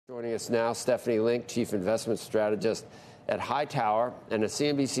Joining us now, Stephanie Link, Chief Investment Strategist at Hightower and a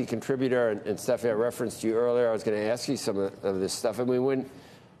CNBC contributor. And Stephanie, I referenced you earlier. I was going to ask you some of this stuff. I mean,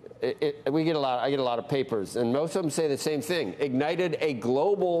 I get a lot of papers, and most of them say the same thing. Ignited a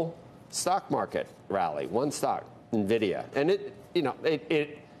global stock market rally. One stock, NVIDIA, and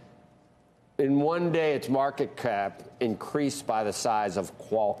it in one day, its market cap increased by the size of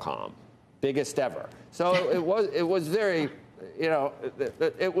Qualcomm, biggest ever. So it was very.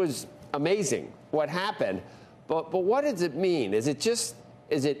 It was amazing what happened, but what does it mean? Is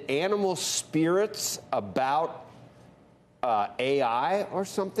it animal spirits about AI or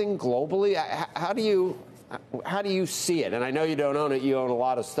something globally? How do you see it? And I know you don't own it. You own a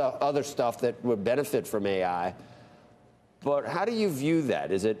lot of other stuff that would benefit from AI. But how do you view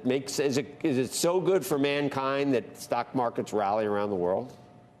that? Is it so good for mankind that stock markets rally around the world?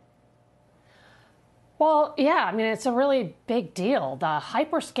 Well, yeah, I mean, it's a really big deal. The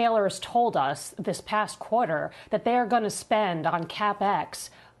hyperscalers told us this past quarter that they are going to spend on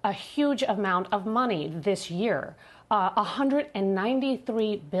CapEx a huge amount of money this year,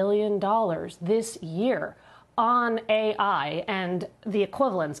 $193 billion this year on AI and the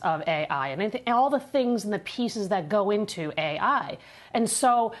equivalents of AI and all the things and the pieces that go into AI. And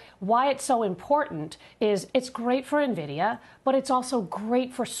so why it's so important is it's great for NVIDIA, but it's also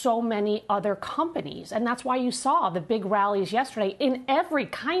great for so many other companies. And that's why you saw the big rallies yesterday in every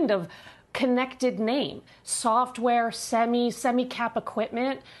kind of connected name, software, semi-cap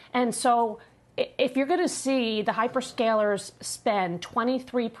equipment. And so if you're going to see the hyperscalers spend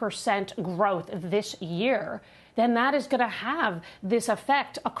 23% growth this year, then that is going to have this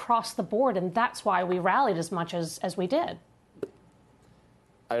effect across the board. And that's why we rallied as much as we did.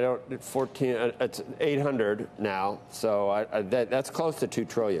 It's 800 now. So that's close to 2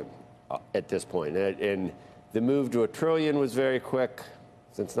 trillion at this point. And the move to $1 trillion was very quick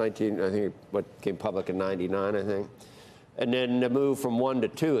since I think what came public in 99, I think. And then the move from 1 to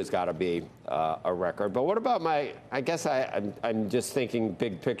 2 has got to be a record. But what about I'm just thinking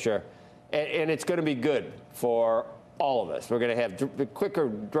big picture, and it's going to be good for all of us. We're going to have quicker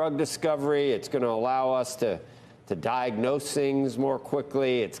drug discovery. It's going to allow us to diagnose things more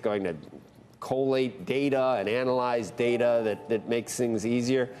quickly. It's going to collate data and analyze data that makes things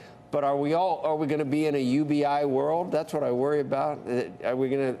easier. But are we going to be in a UBI world? That's what I worry about. Are we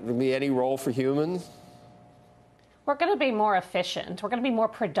going to be any role for humans? We're going to be more efficient. We're going to be more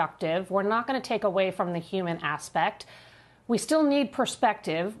productive. We're not going to take away from the human aspect. We still need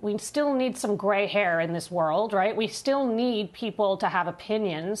perspective. We still need some gray hair in this world, right? We still need people to have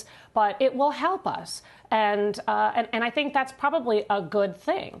opinions, but it will help us. And I think that's probably a good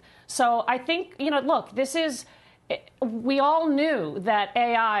thing. So I think, look, we all knew that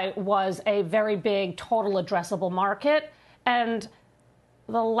AI was a very big total addressable market. And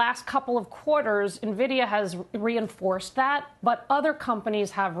the last couple of quarters, NVIDIA has reinforced that, but other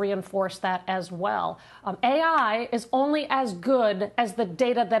companies have reinforced that as well. AI is only as good as the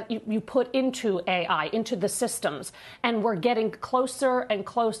data that you put into AI, into the systems. And we're getting closer and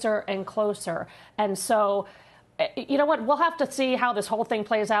closer and closer. And so, you know what? We'll have to see how this whole thing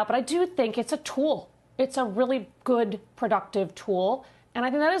plays out. But I do think it's a tool. It's a really good, productive tool. And I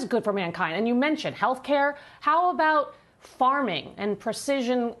think that is good for mankind. And you mentioned healthcare. How about farming and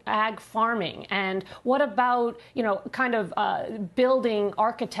precision ag farming? And what about, building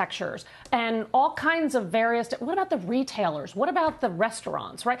architectures and all kinds of what about the retailers? What about the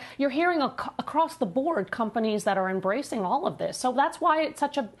restaurants, right? You're hearing across the board companies that are embracing all of this. So that's why it's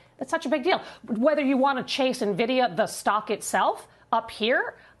such a big deal. Whether you want to chase NVIDIA, the stock itself up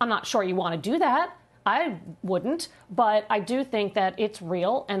here, I'm not sure you want to do that. I wouldn't, but I do think that it's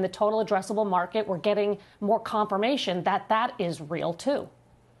real, and the total addressable market, we're getting more confirmation that that is real too.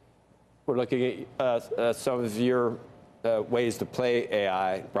 We're looking at some of your ways to play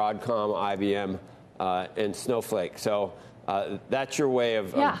AI, Broadcom, IBM, and Snowflake. So that's your way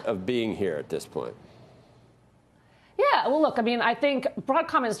of being here at this point. Yeah, well, look, I think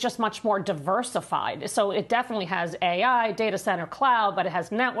Broadcom is just much more diversified. So it definitely has AI, data center, cloud, but it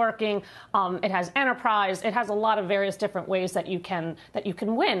has networking, it has enterprise, it has a lot of various different ways that you can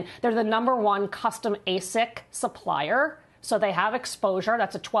win. They're the #1 custom ASIC supplier. So they have exposure.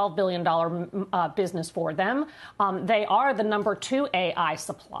 That's a $12 billion business for them. They are the #2 AI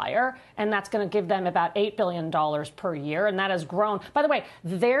supplier, and that's going to give them about $8 billion per year, and that has grown. By the way,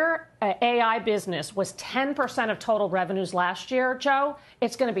 their AI business was 10% of total revenues last year, Joe.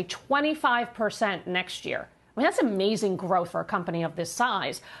 It's going to be 25% next year. That's amazing growth for a company of this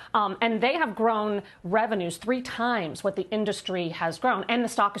size. And they have grown revenues 3 times what the industry has grown, and the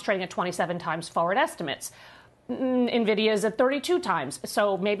stock is trading at 27 times forward estimates. NVIDIA is at 32 times.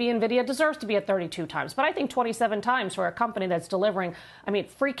 So maybe NVIDIA deserves to be at 32 times. But I think 27 times for a company that's delivering,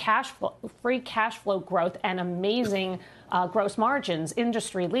 free cash flow growth and amazing gross margins,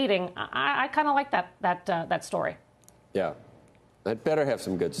 industry leading. I kind of like that story. Yeah. I'd better have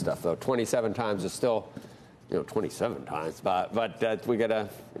some good stuff, though. 27 times is still, 27 times. But we got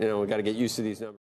to get used to these numbers.